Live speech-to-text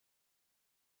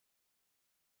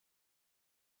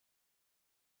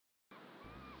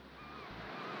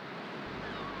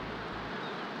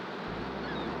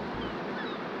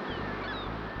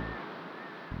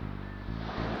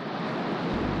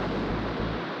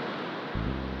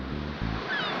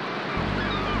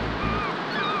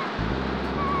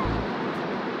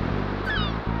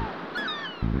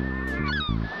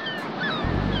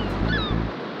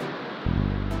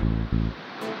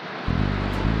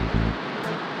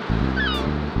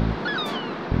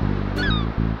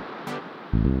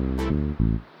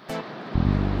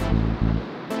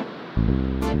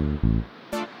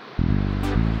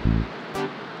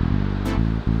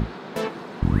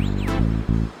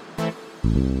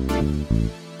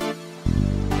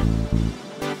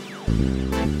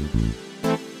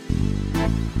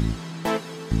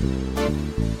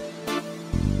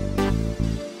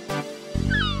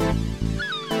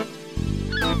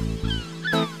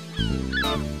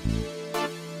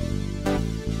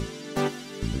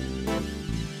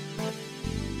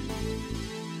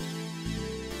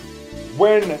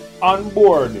When on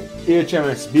board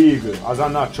HMS Beagle as a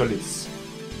naturalist,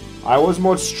 I was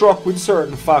much struck with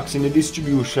certain facts in the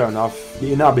distribution of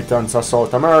the inhabitants of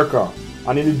South America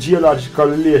and in the geological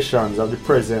relations of the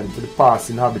present to the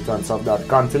past inhabitants of that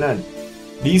continent.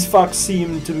 These facts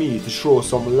seem to me to throw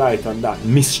some light on that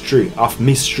mystery of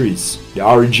mysteries, the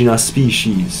origin of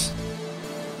species.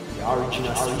 The origin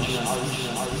of species.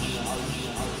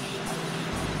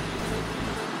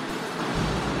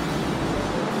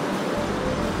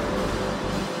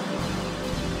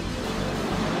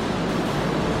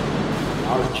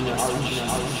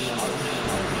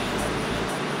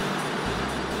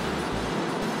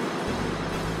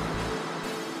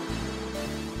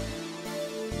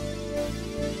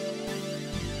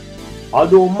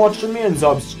 Although much remains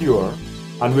obscure,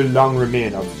 and will long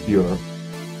remain obscure,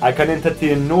 I can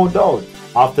entertain no doubt,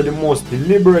 after the most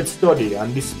deliberate study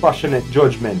and dispassionate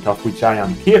judgment of which I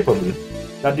am capable,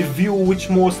 that the view which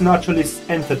most naturalists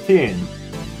entertain,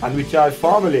 and which I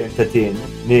formerly entertained,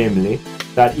 namely,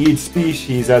 that each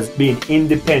species has been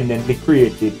independently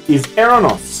created, is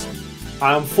erroneous.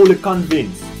 I am fully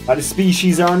convinced that the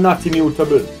species are not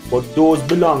immutable, but those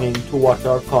belonging to what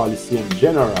are called the same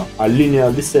genera are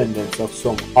lineal descendants of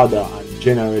some other and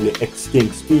generally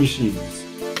extinct species.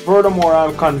 Furthermore, I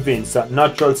am convinced that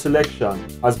natural selection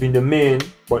has been the main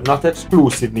but not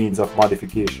exclusive means of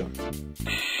modification.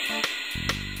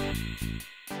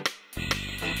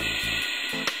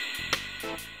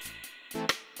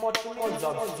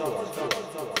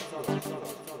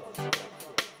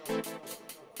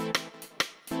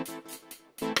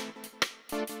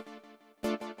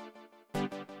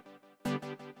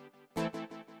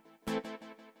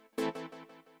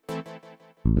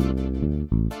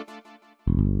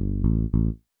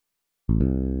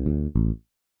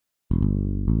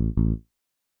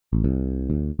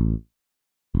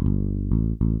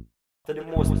 To the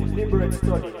most deliberate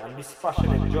study and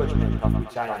dispassionate judgment of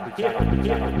which I am the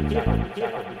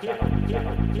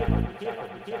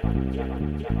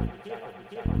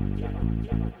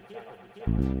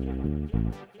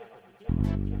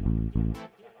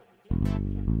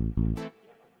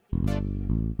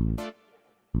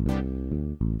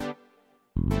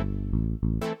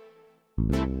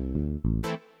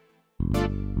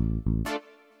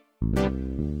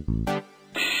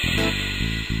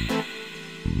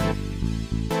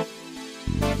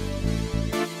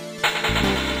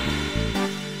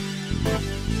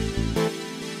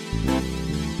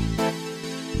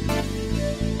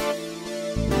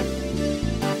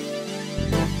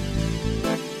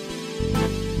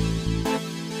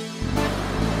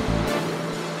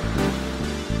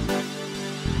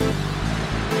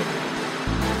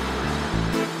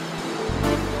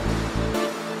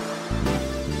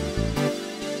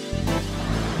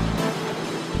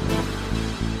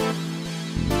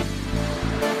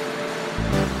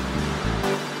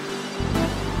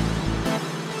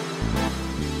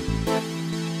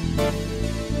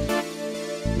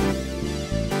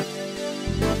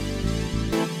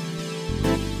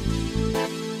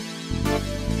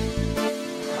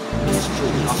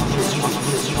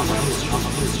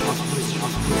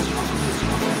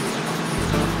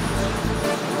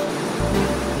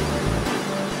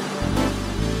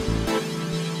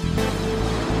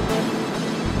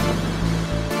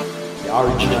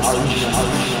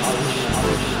origin.